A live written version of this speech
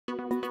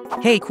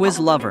Hey quiz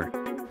lover!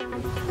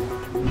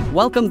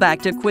 Welcome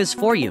back to Quiz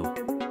for You.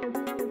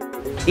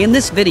 In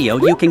this video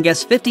you can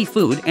guess 50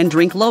 food and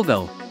drink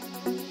logo.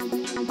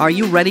 Are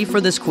you ready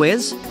for this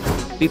quiz?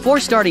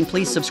 Before starting,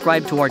 please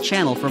subscribe to our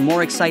channel for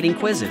more exciting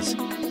quizzes.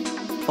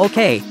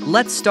 Okay,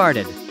 let's start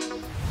it.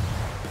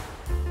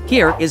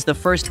 Here is the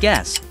first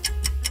guess.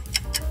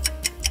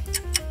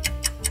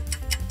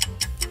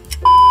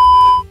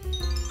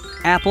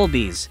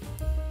 Applebee's.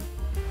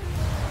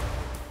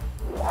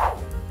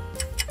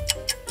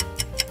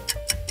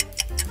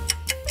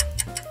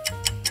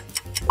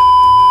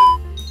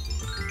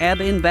 Ab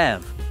in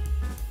Bev.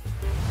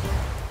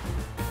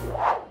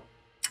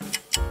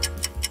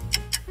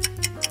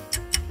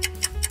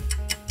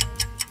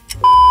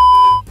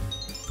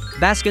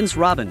 Baskin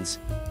Robbins.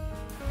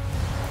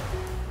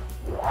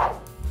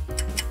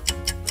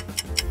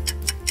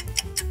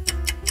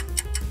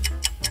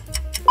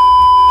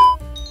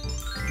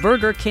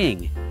 Burger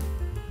King.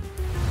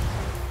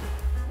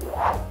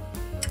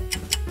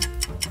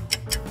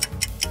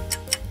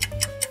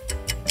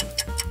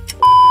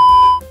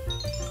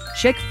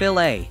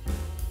 Chick-fil-A.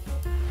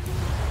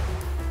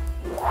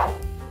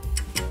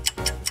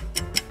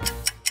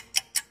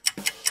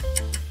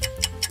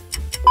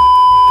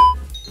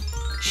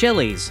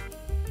 Chili's.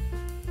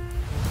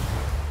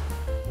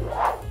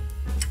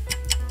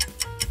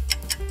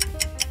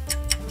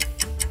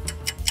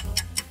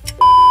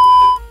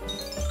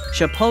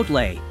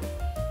 Chipotle.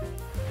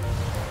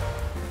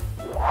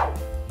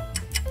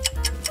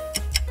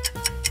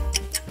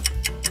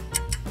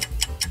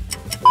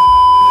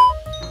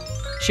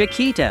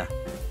 Chiquita.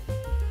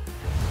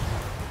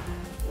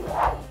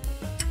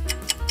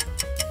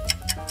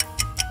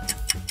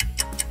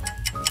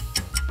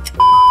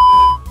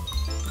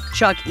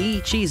 Chuck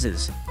E.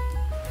 Cheese's.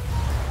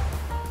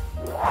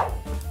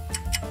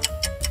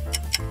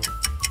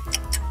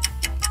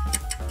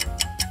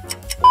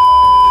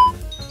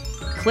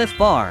 Cliff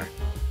Bar.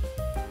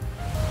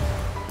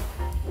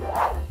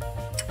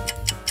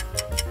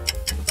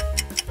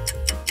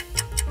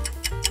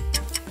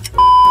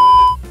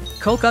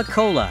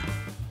 Coca-Cola.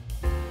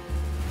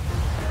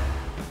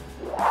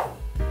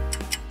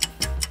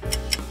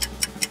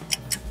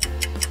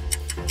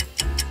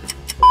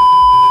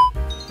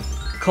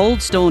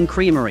 Cold Stone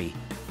Creamery.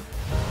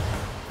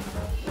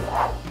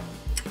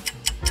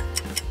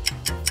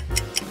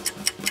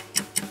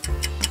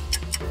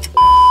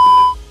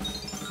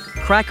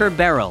 Cracker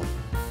Barrel.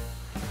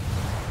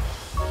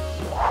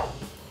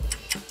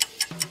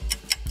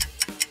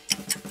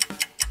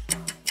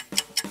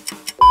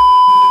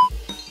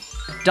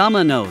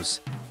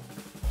 Domino's.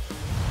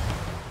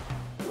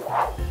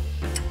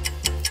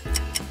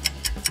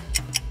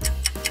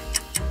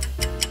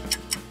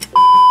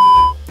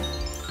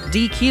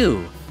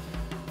 DQ.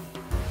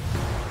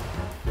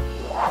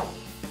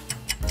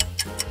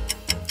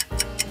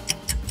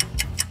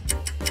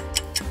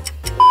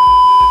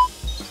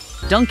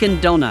 Dunkin'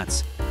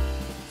 Donuts.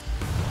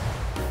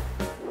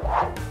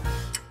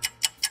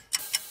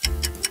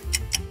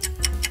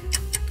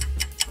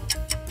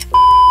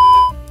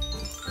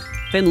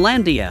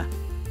 Finlandia.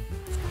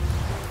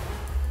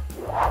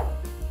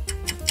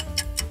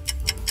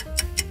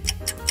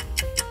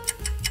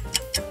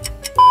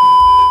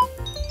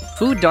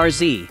 Food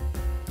Darzi.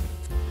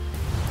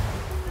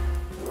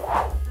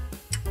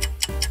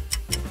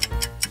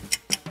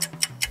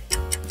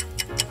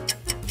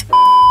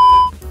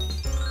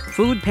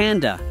 Food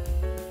Panda.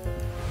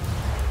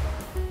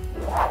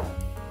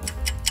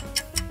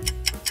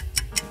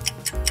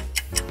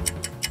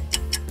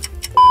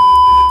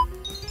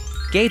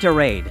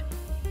 Gatorade.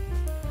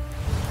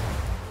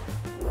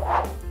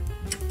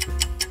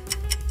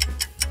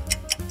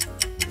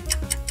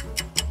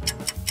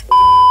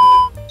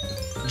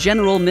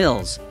 General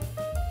Mills.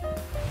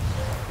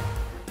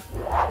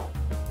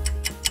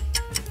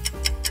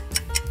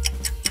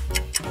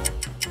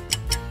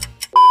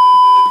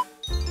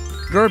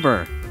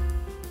 Gerber.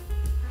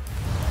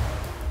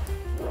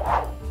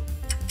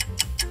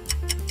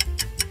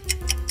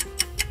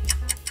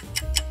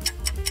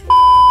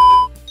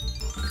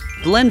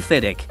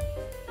 Glenfiddich.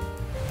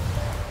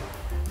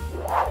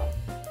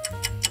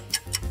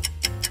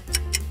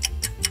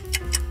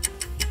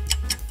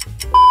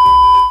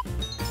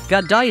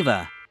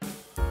 Godiva.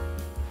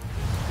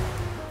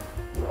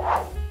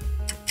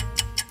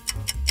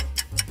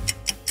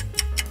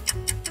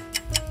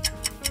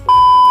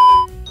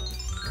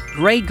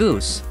 Grey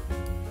Goose.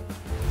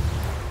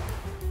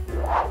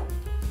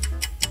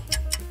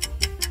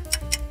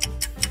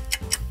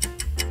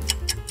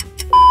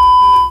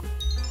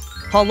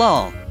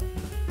 Halal.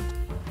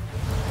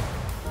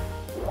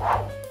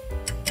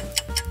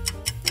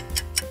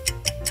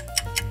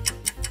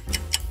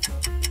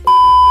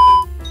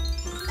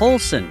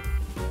 Wholesome.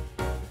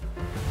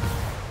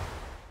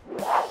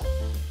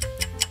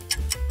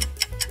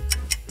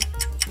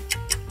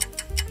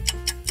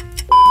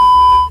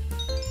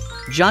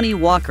 Johnny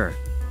Walker.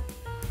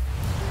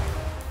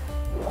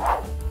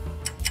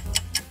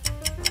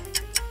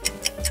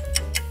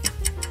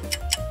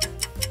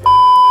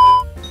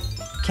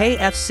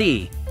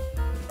 KFC.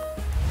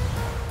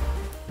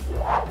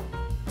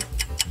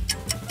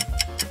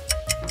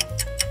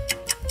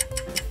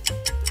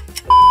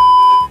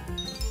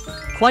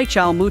 Kwai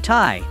Chow Mu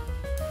Tai.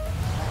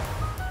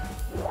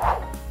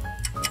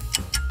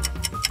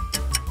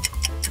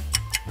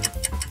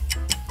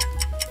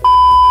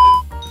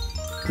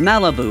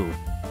 Malibu.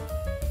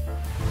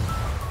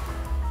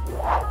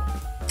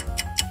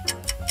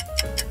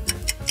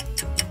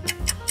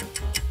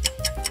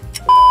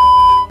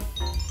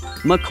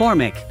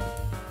 McCormick.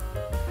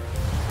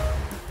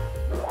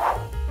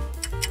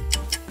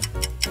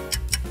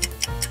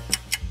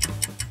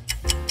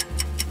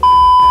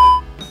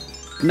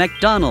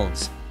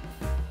 McDonald's.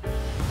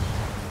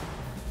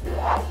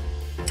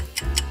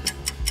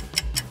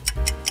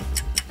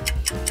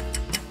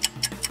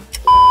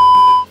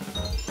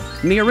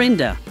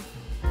 Mirinda.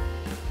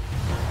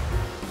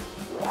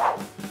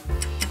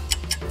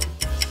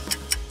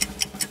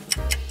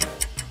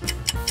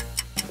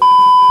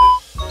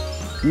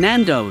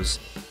 Nando's.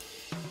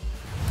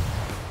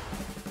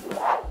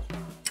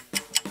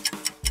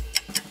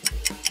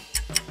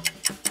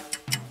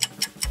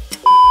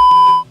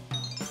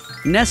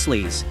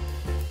 Nestle's.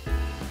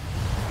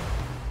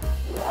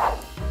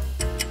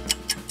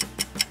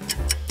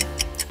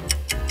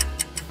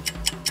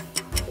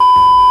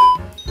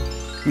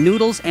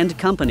 Noodles and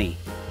Company.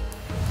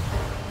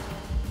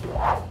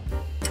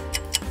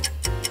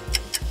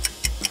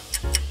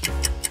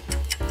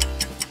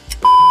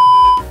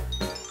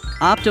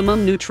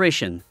 Optimum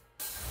Nutrition.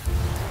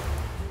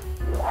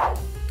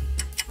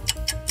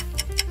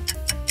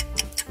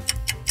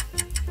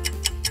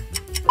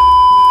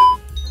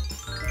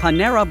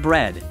 Panera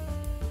Bread.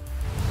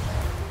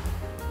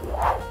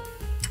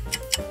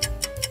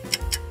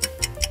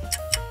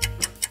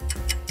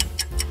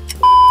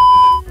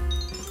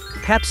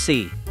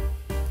 Pepsi.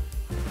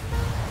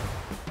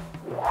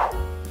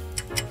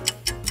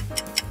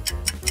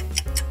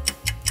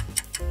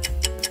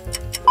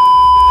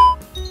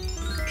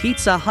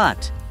 Pizza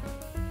Hut.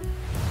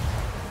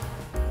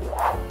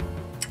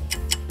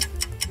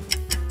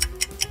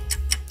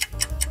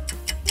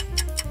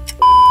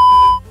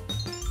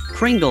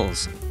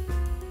 Pringles.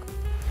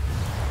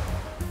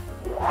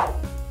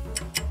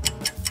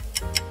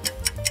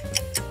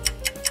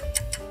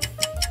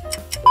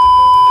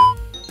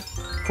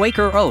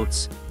 Quaker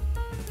Oats.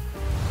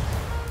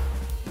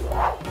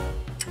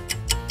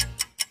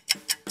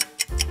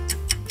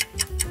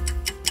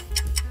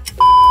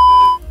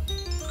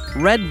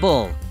 Red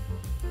Bull.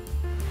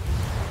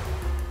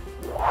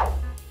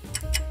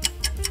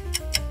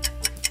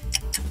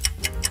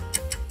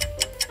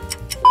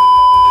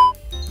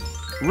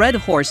 Red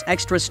Horse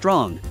Extra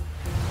Strong.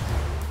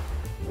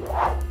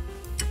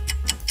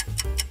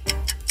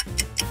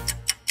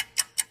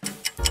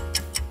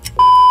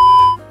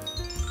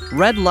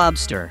 Red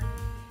Lobster.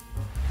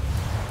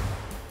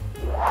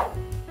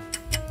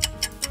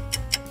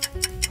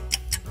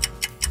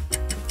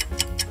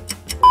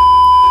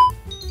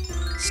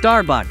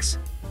 Starbucks.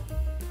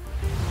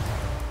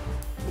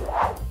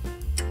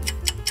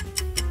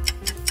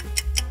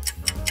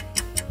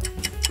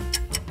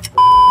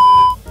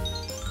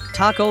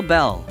 Taco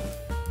Bell.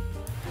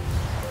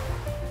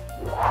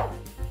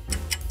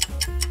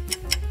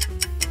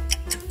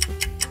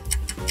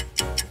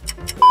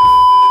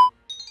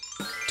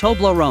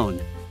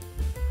 Toblerone.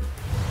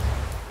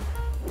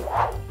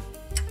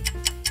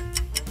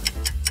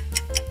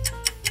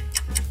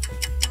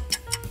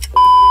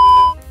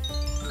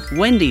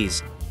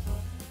 Wendy's.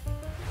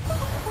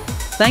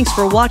 Thanks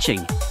for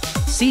watching.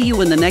 See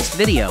you in the next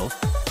video.